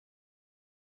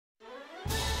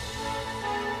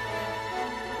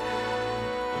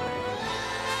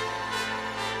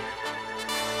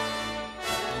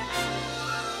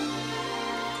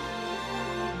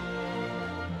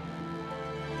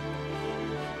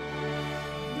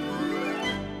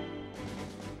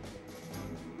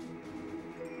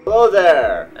Hello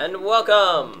there! And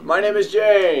welcome! My name is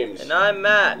James! And I'm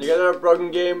Matt! Together are Broken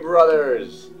Game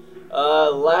Brothers.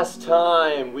 Last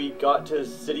time we got to the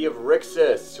city of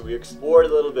Rixus. We explored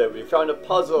a little bit. We found a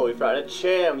puzzle, we found a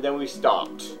cham, then we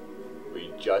stopped.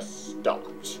 We just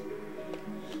stopped.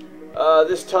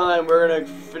 This time we're gonna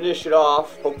finish it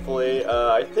off, hopefully.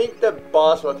 I think the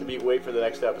boss will have to wait for the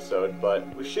next episode,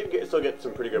 but we should still get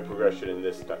some pretty good progression in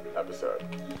this episode.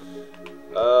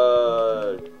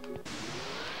 Oh,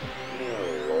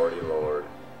 lordy lord. I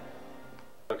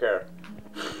don't care.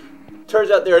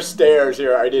 Turns out there are stairs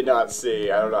here I did not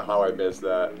see. I don't know how I missed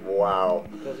that. Wow.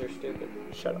 Because you're stupid.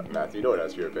 Shut up, Matthew. No one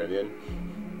has your opinion.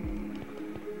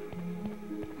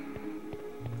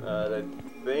 I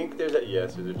think there's a...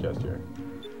 Yes, there's a chest here.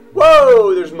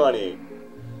 Whoa! There's money!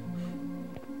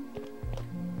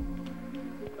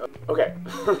 Okay.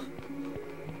 Let's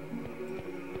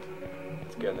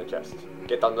get on the chest.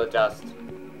 Get on the chest.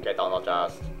 Get on the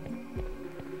chest.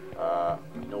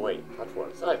 No wait, platform.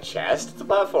 It's not a chest, it's a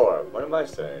platform. What am I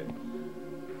saying?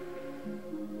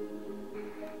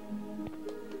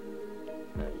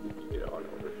 You get on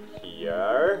over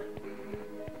here.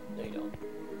 No, you don't.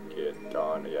 Get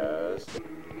on, yes.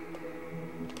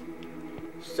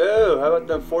 So, how about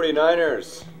them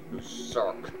 49ers? Who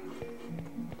suck.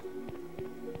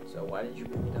 So why did you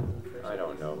bring it up in the first I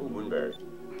don't know. Ooh, moonberry.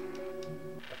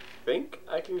 I think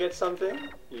I can get something.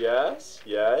 Yes,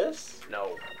 yes.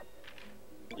 No.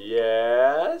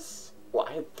 Yes. Well,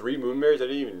 I had 3 moonberries. I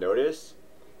didn't even notice.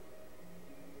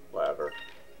 Whatever.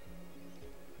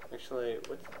 Actually,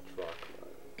 what's the rock?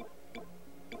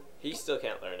 He still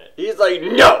can't learn it. He's like,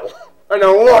 no, I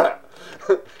don't want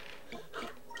it.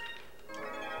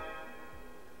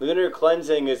 Lunar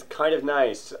cleansing is kind of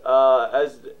nice.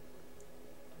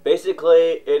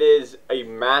 Basically, it is a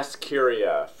mass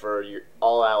curia for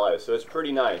all allies, so it's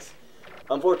pretty nice.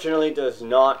 Unfortunately, it does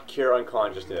not cure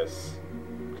unconsciousness.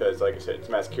 Because, like I said, it's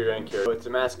mass curia and cure. So it's a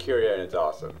mass curia and it's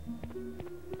awesome.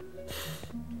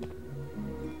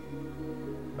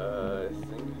 I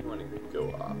think you want to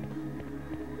go up.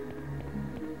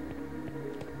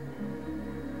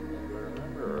 If I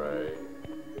remember right,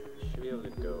 you should be able to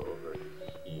go over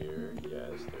here.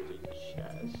 Yes, there's a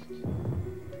chest.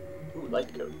 Ooh,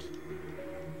 light coat.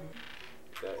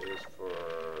 That is for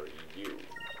you.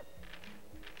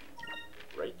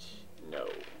 Right? No.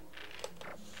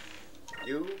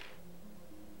 You?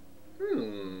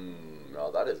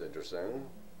 Well, that is interesting.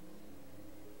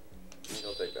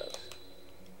 I'll take that.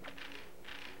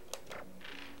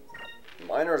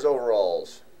 Miner's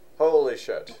overalls. Holy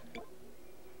shit.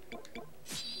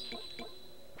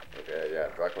 Okay, yeah,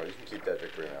 Dracula, you can keep that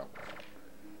victory now.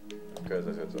 Because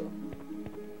I said so.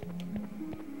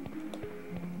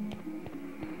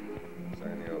 So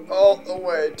I'm gonna go all the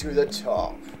way to the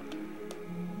top.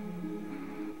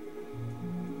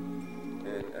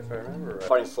 And if I remember right,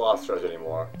 fighting sloth stars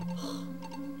anymore.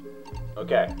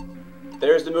 Okay.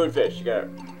 There's the moonfish. You gotta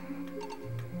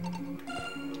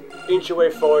inch your way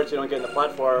forward so you don't get in the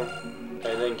platform,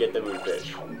 and then get the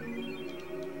moonfish.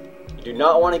 You do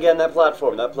not want to get on that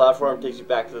platform. That platform takes you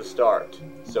back to the start.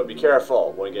 So be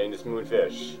careful when getting this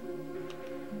moonfish.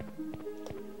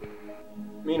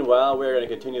 Meanwhile, we're going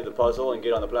to continue the puzzle and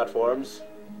get on the platforms.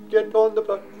 Get on the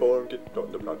platform, get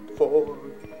on the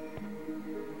platform.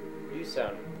 You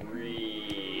sound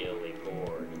really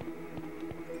bored.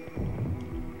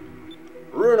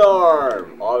 Rune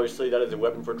Arm! Obviously, that is a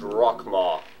weapon for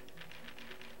Drachma.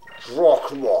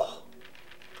 Drachma!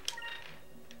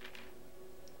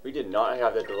 We did not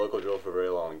have that local drill for very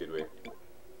long, did we?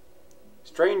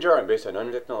 Strange arm based on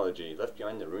unknown technology, left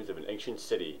behind the ruins of an ancient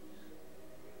city.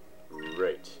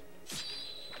 Right.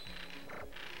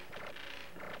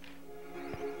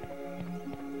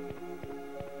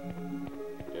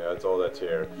 Yeah, that's all that's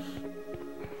here.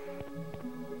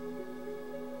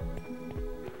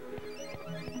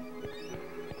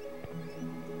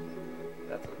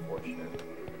 That's unfortunate.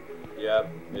 Yeah,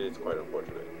 it is quite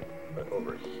unfortunate. But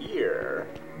over here,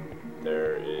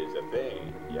 there is a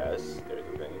thing. Yes, there's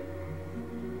a thing.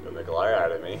 Don't make a liar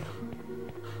out of me.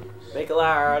 Make a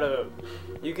liar out of him.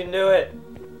 You can do it.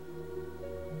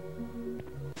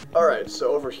 Alright,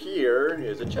 so over here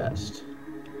is a chest.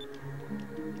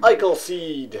 Eichel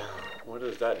seed. What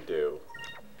does that do?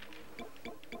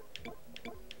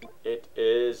 It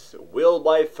is will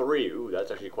by 3. Ooh,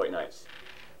 that's actually quite nice.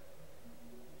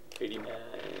 89.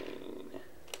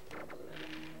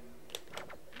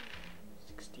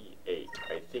 68.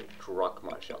 I think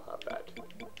Drachma shall have that.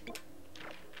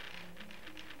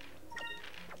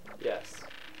 Yes.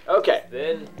 Okay.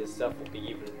 Then this stuff will be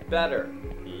even better.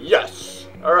 Yes!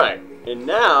 Alright. And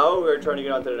now we're trying to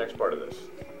get on to the next part of this.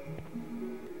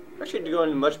 Actually,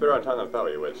 going much better on time than I thought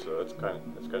we would, so that's kind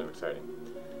of exciting.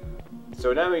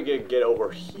 So now we can get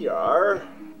over here,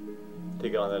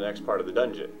 take it on the next part of the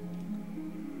dungeon.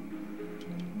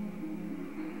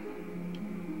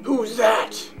 Who's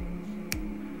that?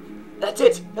 That's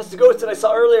it! That's the ghost that I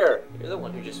saw earlier! You're the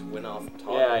one who just went off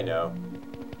top. Yeah, I know.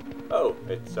 Oh,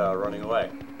 it's running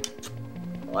away.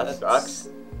 Well, that sucks.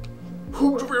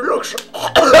 Who do we look?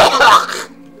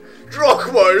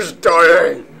 Drachma is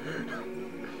dying!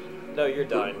 No, you're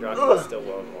dying. Drachma's still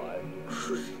well alive.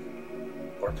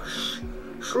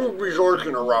 Shouldn't be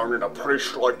lurking around in a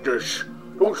place like this.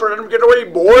 Don't let him get away,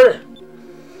 boy!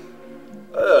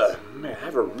 Man, I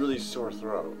have a really sore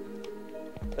throat.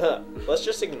 Let's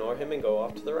just ignore him and go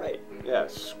off to the right. Yeah,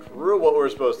 screw what we're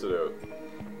supposed to do.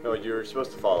 No, you're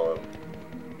supposed to follow him.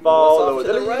 Follow Let's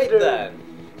off to the right then.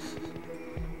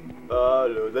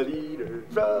 Follow the leader,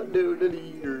 follow the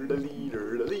leader, the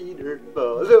leader, the leader,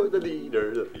 follow the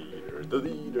leader, the leader, the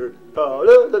leader,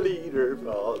 follow the leader,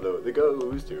 follow the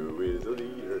ghost who is the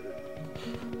leader.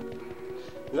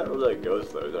 He's not really a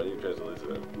ghost though, he's not even trying to listen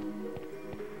to him.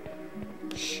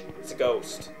 Shh, it's a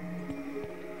ghost.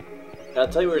 I'll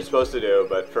tell you what we're supposed to do,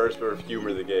 but first we're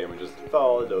humor the game and just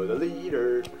follow the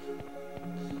leader.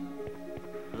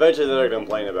 Eventually they're gonna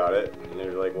complain about it, and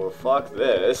they're like, well fuck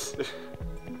this.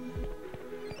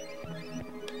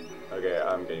 Okay,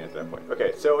 I'm getting to that point.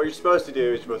 Okay, so what you're supposed to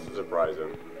do is you're supposed to surprise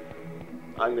him.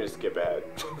 I'm gonna skip ahead.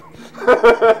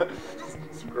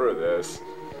 Screw this.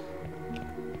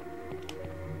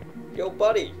 Yo,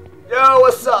 buddy. Yo,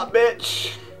 what's up,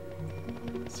 bitch?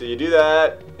 So you do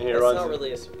that, and he runs. That's not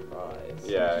really a surprise.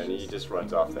 Yeah, and he just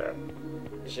runs off there.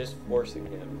 It's just forcing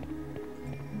him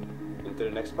into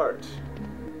the next part.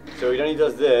 So he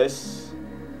does this.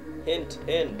 Hint,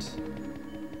 hint.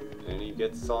 And he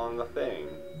gets on the thing.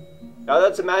 Now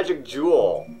that's a magic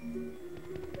jewel.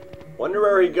 Wonder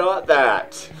where he got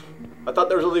that. I thought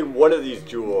there was only one of these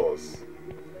jewels.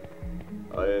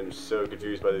 I am so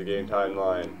confused by the game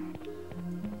timeline.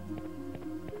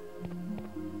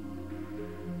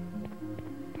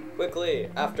 Quickly,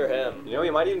 after him. You know, he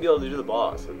might even be able to do the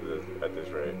boss at this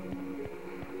rate.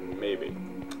 Maybe.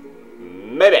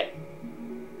 Maybe!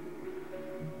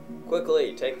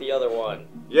 Quickly, take the other one.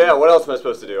 Yeah, what else am I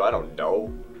supposed to do? I don't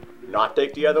know. Not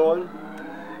take the other one?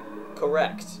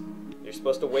 Correct. You're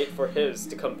supposed to wait for his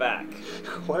to come back.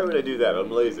 Why would I do that?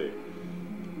 I'm lazy.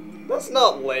 That's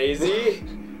not lazy.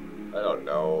 I don't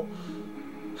know.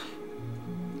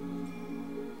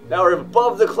 Now we're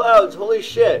above the clouds, holy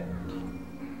shit.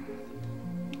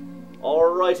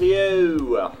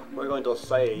 Alrighty-o. We're going to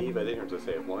save. I think there's a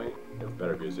save point. It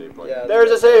better be a save point. Yeah, there's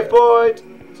a save point!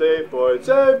 Save point,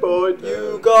 save point!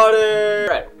 You got it!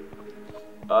 Right.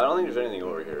 I don't think there's anything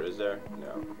over here, is there?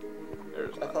 No.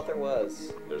 There's not. I thought there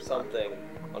was. There's something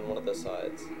on one of the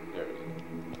sides. There is.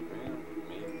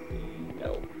 Maybe.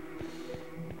 No.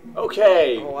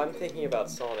 Okay! Oh, I'm thinking about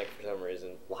Sonic for some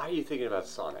reason. Why are you thinking about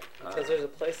Sonic? Because there's a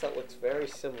place that looks very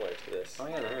similar to this. Oh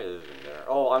yeah, there is in there.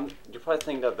 Oh, you're probably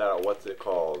thinking of that, what's it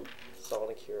called?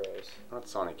 Sonic Heroes. Not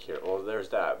Sonic Heroes. Well, there's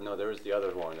that. No, there was the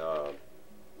other one.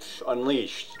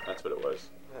 Unleashed. That's what it was.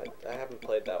 I haven't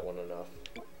played that one enough.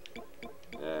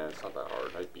 Yeah, it's not that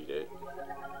hard. I beat it.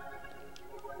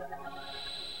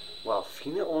 Wow,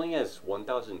 Fina only has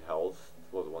 1,000 health.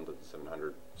 Well,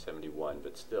 1,771,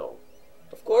 but still.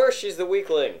 Of course, she's the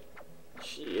weakling.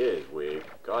 She is weak.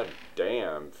 God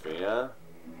damn, Fina.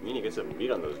 You need to get some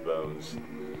meat on those bones.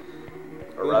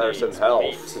 Or Who rather, some needs health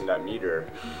meat? in that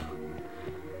meter.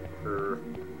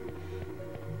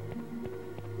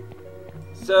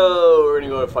 So, we're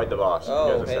gonna go fight the boss.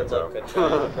 Oh, because I hey, said look, so. a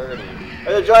giant birdie.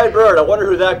 Hey, a giant bird. I wonder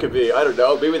who that could be. I don't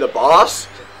know. Maybe the boss?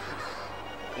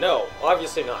 No,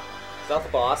 obviously not. It's not the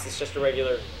boss, it's just a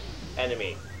regular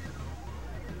enemy.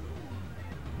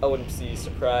 I wouldn't be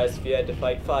surprised if you had to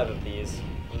fight 5 of these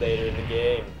later in the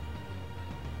game.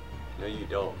 No, you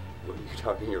don't. What are you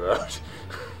talking about?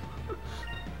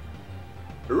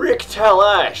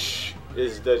 Rik'talish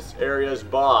is this area's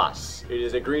boss. It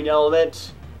is a green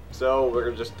element, so we're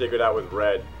gonna just stick it out with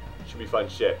red. Should be fun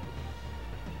shit.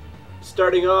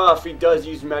 Starting off, he does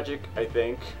use magic, I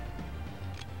think.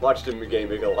 Watch the game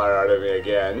make a liar out of me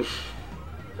again.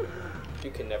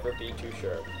 You can never be too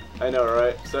sure. I know,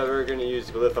 right? So we're gonna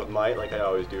use Glyph of Might, like I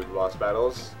always do for boss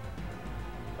battles.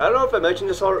 I don't know if I mentioned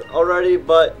this already,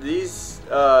 but these,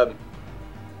 but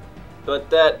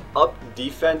that up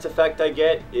defense effect I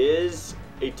get is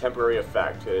a temporary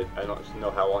effect. I don't know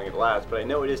how long it lasts, but I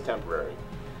know it is temporary.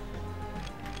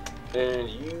 And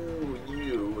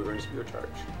we're going to Spirit Charge.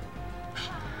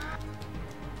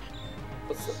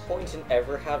 What's the point in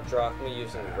ever have Drachma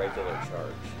using regular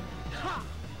charge?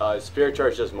 Spirit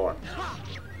Charge does more.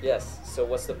 Yes, so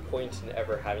what's the point in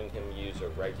ever having him use a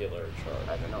regular charge?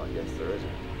 I don't know, I guess there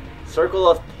isn't. Circle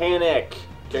of Panic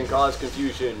can cause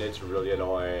confusion. It's really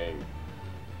annoying.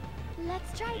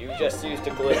 Let's try You this. just used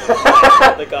a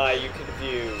glitch on the guy you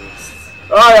confused.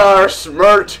 I are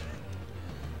smart.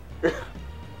 I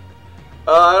don't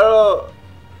know.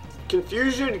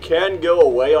 Confusion can go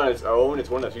away on its own. It's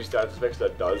one of the few status effects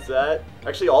that does that.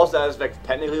 Actually, all status effects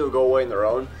technically will go away on their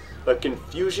own, but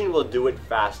confusion will do it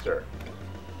faster.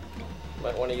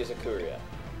 Might want to use a Kuria.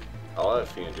 I'll let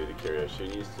Fina do the Kyria. She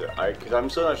needs to. Because I'm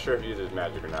still not sure if he uses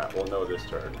magic or not. We'll know this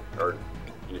turn, or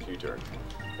in a few turns.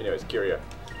 Anyways, Kyria.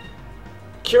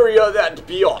 Kyria that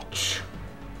biatch!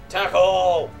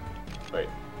 Tackle! Wait.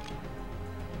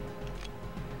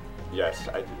 Yes,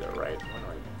 I did that right. What am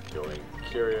I doing?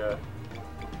 Kyria.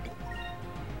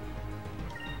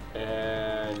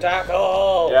 And...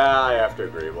 Tackle! Yeah, I have to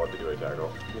agree. We'll have to do a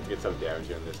tackle. We have to get some damage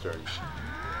in this turn.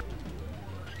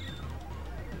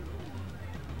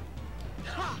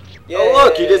 Yay! Oh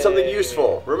look, you did something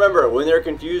useful. Remember, when they're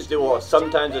confused, they will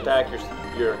sometimes attack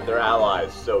their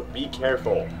allies. So be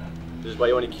careful. This is why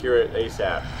you want to cure it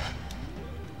ASAP.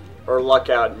 Or luck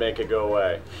out and make it go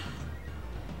away.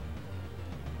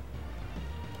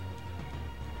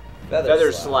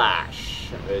 Feather Slash.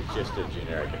 It's just a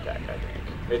generic attack, I think.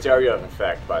 It's area of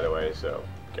effect, by the way, so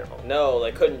careful. No,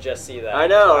 they couldn't just see that. I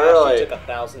know, I really. actually took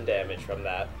 1,000 damage from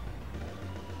that.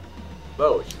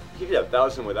 Whoa, you did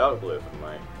 1,000 without glyph in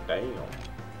my dang.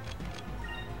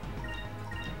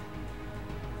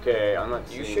 Okay, I'm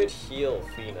not You seeing... should heal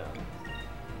Fina.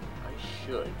 I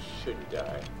shouldn't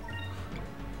I?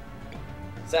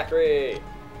 Zachary!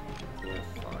 Yeah,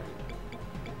 fine.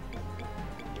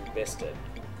 You missed it.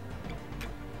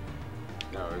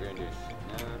 No, we're gonna do...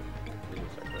 Nah, we can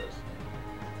check those.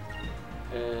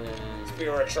 And...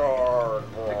 Spirit Charge!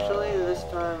 Actually, this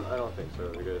time, I don't think so,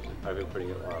 because I've been putting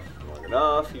it off long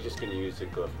enough. He's just gonna use the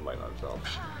glyph and light on himself.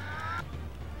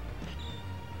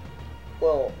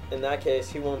 Well, in that case,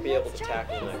 he won't be able to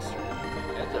tackle next turn.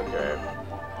 That's okay.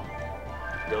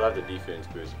 He'll have the defense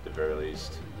boost at the very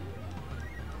least.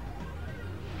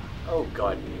 Oh,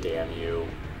 god damn you.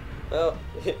 Well,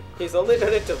 he's only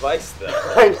done it to Vice, though.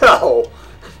 I know!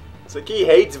 It's like he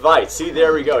hates Vice. See,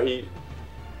 there we go.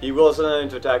 He will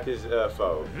sometimes attack his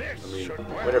foe. I mean,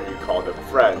 whatever you call them,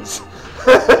 friends.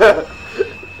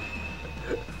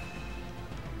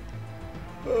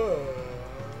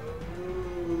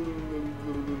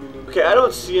 Okay, I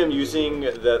don't see him using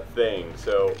that thing,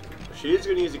 so she is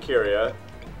going to use a Kyria.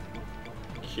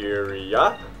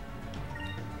 Kyria?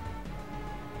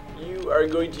 You are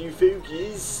going to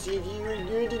focus if you are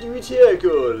going to do a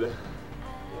tackle.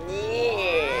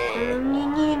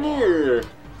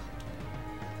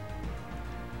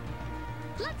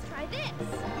 Let's try this.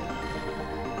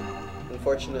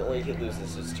 Unfortunately, he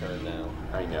loses his turn now.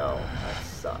 I know, that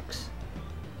sucks.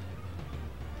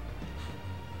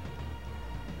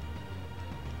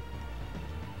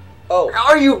 Oh!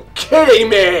 Are you kidding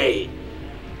me?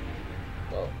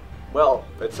 Well, Well,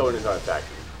 that someone is not attacking,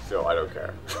 so I don't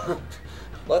care.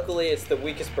 luckily, it's the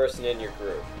weakest person in your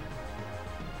group.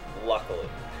 Luckily.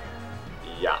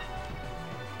 Yeah.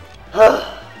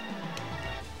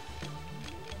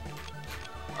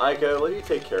 Aika, will you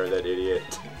take care of that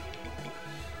idiot?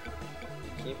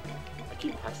 Keep I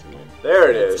keep passing it. There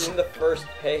it It's is. in the first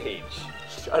page.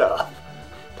 Shut up.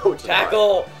 No, it's not.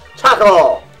 Tackle!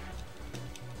 Tackle!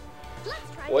 Let's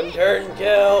try One this. turn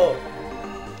kill!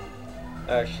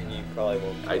 Actually, you probably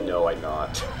won't. I know I'm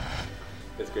not.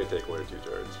 It's gonna take 1 or 2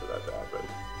 turns for that to happen.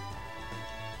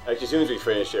 Actually, as soon as we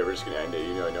finish it, we're just gonna end it,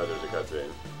 even though I know there's a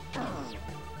cutscene.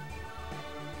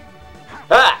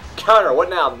 Ah! Counter! What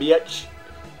now, bitch?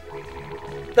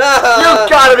 You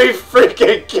gotta be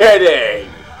freaking kidding!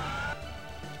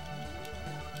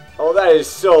 Oh, that is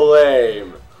so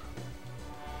lame.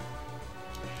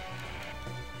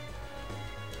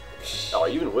 Oh,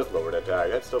 even with lowered attack,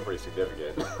 that's still pretty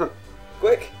significant.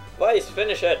 Quick! Vice,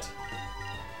 finish it!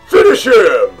 Finish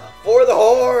him! For the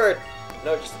Horde!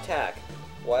 No, just attack.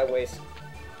 Why waste?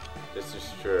 This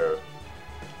is true.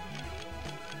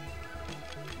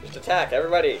 Just attack,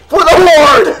 everybody! For the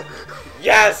Horde!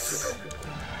 Yes!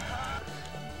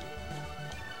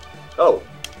 Oh,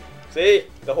 See?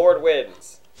 The Horde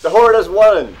wins. the Horde has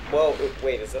won! Whoa,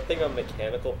 wait, is that thing a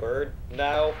mechanical bird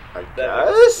now? I That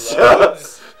guess? explodes? That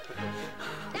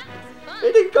was fun.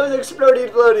 It goes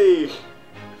explodey bloody!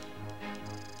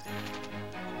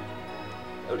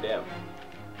 Oh, damn.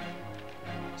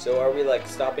 So are we like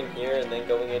stopping here and then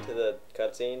going into the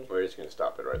cutscene? We're just gonna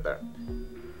stop it right there.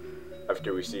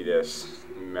 After we see this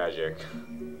magic.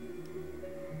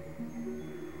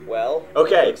 Well.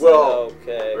 Okay, looks well, like-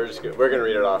 okay. we're gonna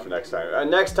read it off next time.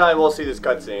 Next time we'll see this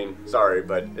cutscene. Sorry,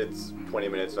 but it's 20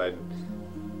 minutes. I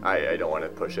don't want to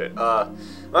push it.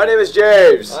 My name is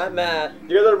James. I'm Matt.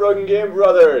 You're the Broken Game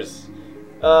Brothers.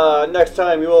 Next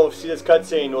time you will see this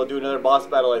cutscene. We'll do another boss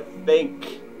battle. I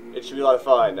think it should be a lot of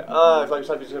fun. If you like,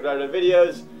 subscribe to the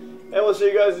videos, and we'll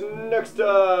see you guys next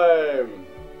time.